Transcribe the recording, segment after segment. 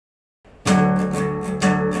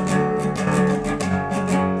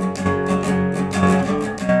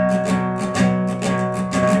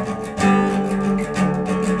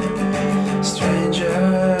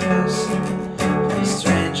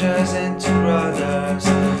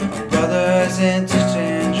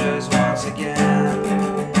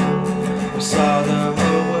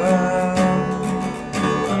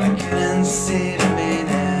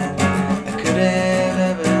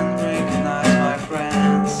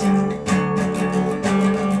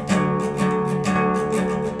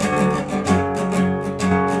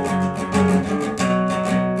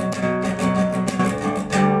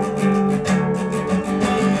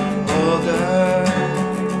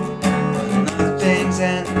things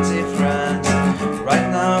and different. Right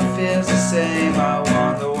now it feels the same, I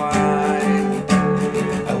wonder why.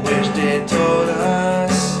 I wish they told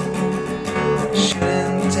us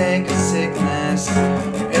shouldn't take a sickness,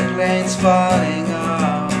 airplanes falling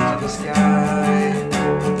out of the sky.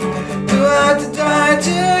 Do I have to die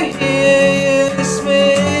to hear you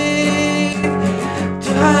speak? Do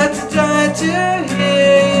I have to die to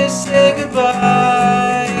hear you say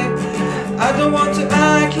goodbye? I don't want to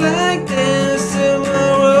act like this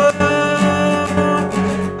tomorrow.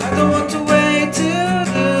 I don't want to wait to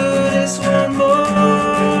do this one more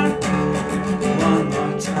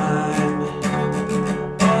time.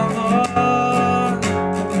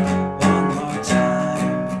 One more time.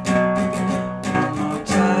 One more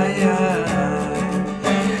time.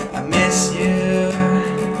 I miss you.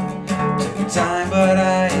 Took time, but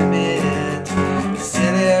I admit it.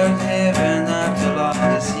 Still here in heaven after all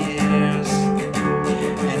these years.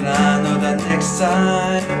 And I know that next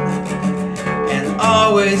time and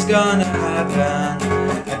always gonna happen.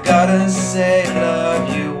 I gotta say I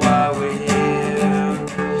love you while we're here.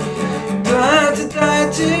 Do I have to die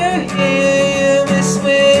to hear you miss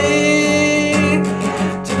me?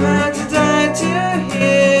 Do I have to die to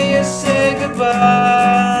hear you say goodbye?